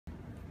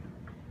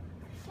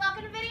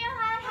welcome to Video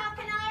Hut. How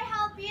can I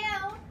help you?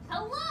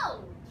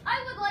 Hello!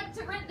 I would like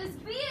to rent this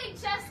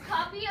VHS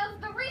copy of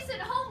the recent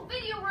home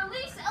video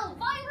release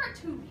Elvira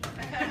 2.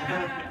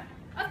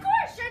 Of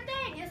course, sure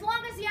thing. As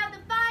long as you have the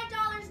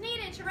 $5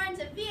 needed to rent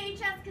a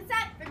VHS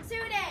cassette for 2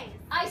 days.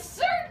 I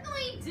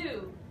certainly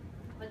do.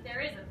 But there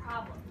is a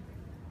problem.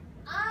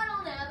 I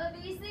don't have a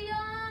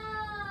VCR.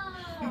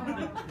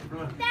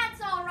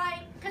 That's all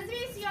right, because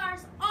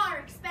VCRs are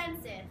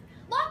expensive.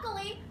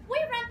 Luckily, we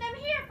rent them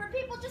here for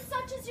people just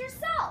such as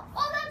yourself.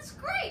 Oh, that's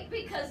great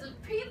because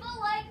of people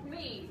like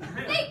me.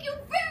 Thank you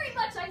very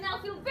much. I now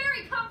feel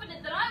very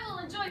confident that I will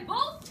enjoy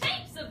both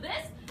tapes of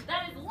this.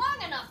 That is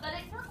long enough that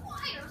it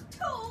requires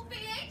 2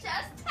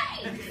 VHS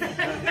tapes.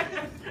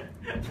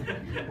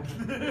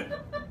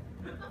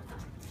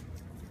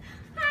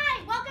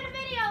 Hi, welcome to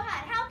Video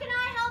Hut. How can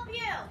I help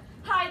you?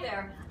 Hi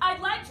there.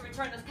 I'd like to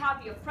return this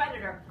copy of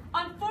Predator.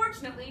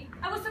 Unfortunately,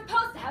 I was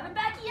supposed to have it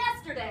back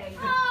yesterday.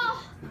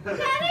 Oh, that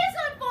is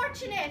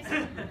unfortunate.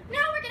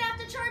 Now we're going to have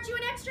to charge you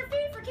an extra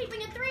fee for keeping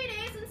it 3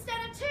 days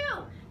instead of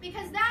 2,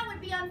 because that would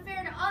be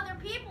unfair to other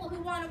people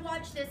who want to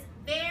watch this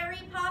very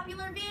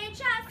popular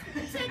VHS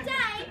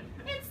today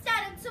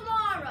instead of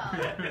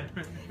tomorrow.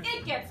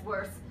 It gets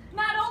worse.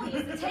 Not only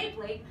is the tape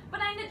late,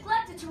 but I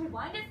neglected to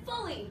rewind it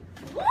fully.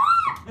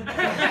 What?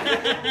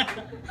 That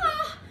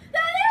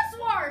is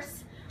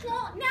worse.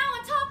 Well, now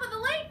on top of the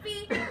late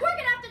fee, we're going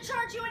to have to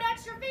charge you an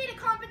extra fee to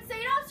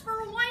compensate us for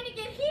rewinding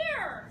it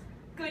here.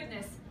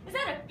 Goodness, is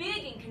that a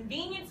big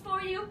inconvenience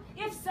for you?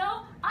 If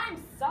so, I'm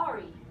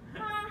sorry.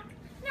 No,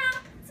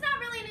 it's not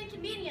really an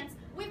inconvenience.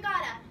 We've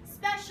got a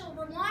special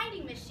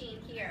rewinding machine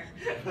here.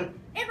 It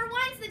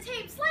rewinds the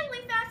tape slightly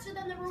faster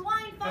than the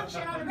rewind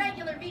function on a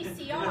regular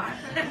VCR.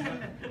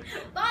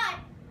 But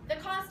the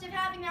cost of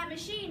having that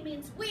machine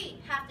means we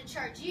have to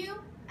charge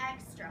you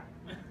extra.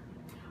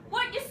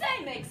 What you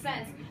say makes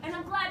sense, and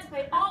I'm glad to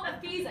pay all the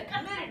fees I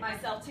committed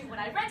myself to when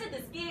I rented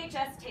this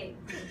VHS tape.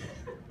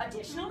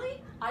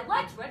 Additionally, I'd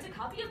like to rent a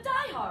copy of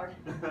Die Hard.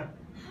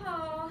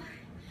 Oh,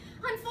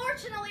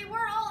 unfortunately,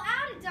 we're all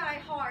out of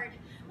Die Hard.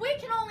 We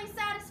can only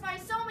satisfy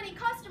so many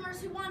customers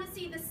who want to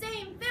see the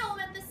same film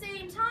at the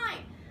same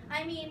time.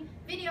 I mean,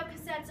 video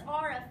cassettes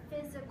are a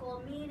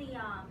physical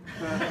medium.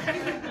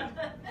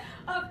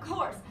 Of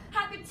course.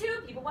 How could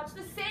 2 people watch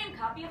the same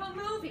copy of a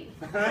movie?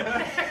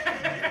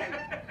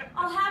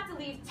 I'll have to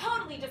leave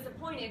totally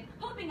disappointed,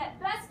 hoping at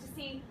best to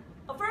see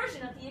a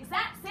version of the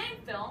exact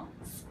same film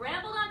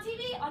scrambled on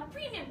TV on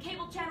premium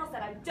cable channels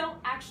that I don't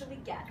actually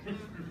get.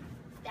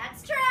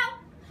 That's true.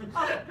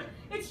 Oh,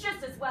 it's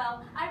just as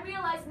well. I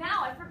realize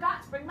now I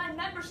forgot to bring my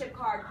membership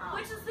card,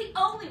 which is the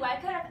only way I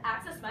could have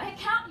accessed my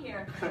account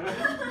here.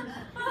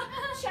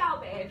 Ciao,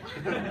 babe.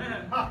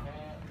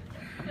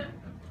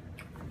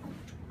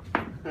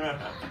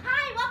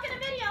 Hi, welcome to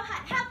Video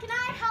Hut. How can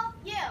I help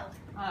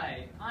you?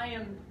 Hi, I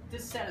am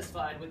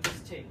dissatisfied with this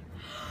tape.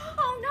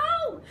 Oh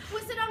no!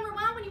 Was it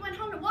unrewound when you went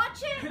home to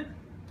watch it?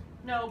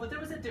 No, but there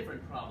was a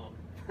different problem.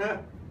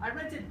 I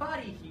rented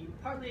Body Heat,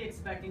 partly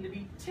expecting to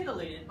be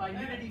titillated by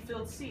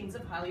nudity-filled scenes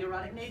of highly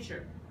erotic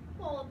nature.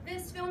 Well,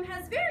 this film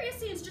has various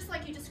scenes just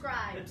like you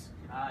described.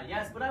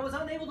 Yes, but I was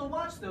unable to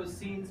watch those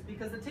scenes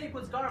because the tape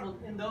was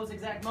garbled in those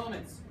exact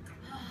moments.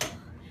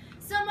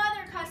 Some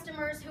other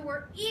customers who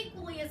were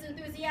equally as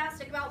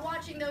enthusiastic about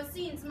watching those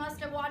scenes must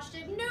have watched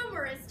it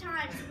numerous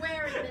times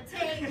wearing the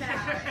tape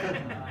out.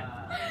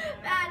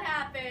 That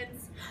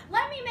happens.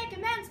 Let me make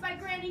amends by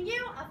granting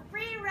you a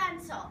free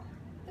rental.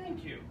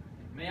 Thank you.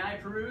 May I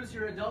peruse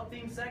your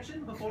adult-themed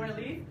section before I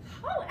leave?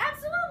 Oh,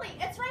 absolutely.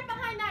 It's right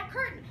behind that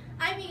curtain.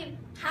 I mean,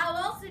 how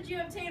else did you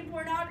obtain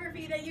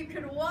pornography that you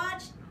could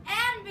watch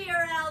and be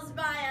aroused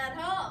by at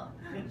home?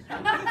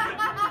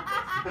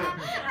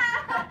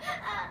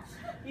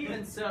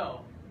 Even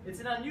so, it's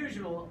an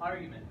unusual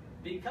argument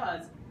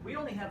because we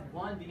only have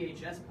one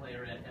VHS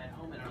player at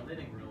home in our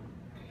living room.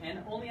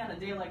 And only on a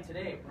day like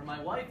today, where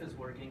my wife is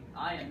working,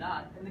 I am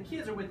not, and the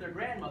kids are with their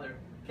grandmother,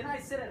 can I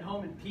sit at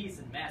home in peace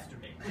and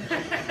masturbate?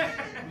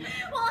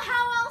 Well,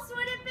 how else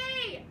would it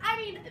be? I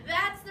mean,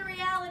 that's the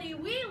reality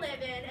we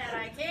live in, and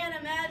I can't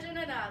imagine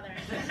another.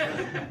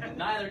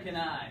 Neither can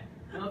I.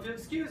 Now, if you'll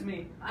excuse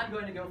me, I'm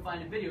going to go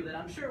find a video that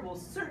I'm sure will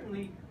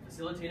certainly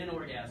facilitate an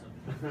orgasm.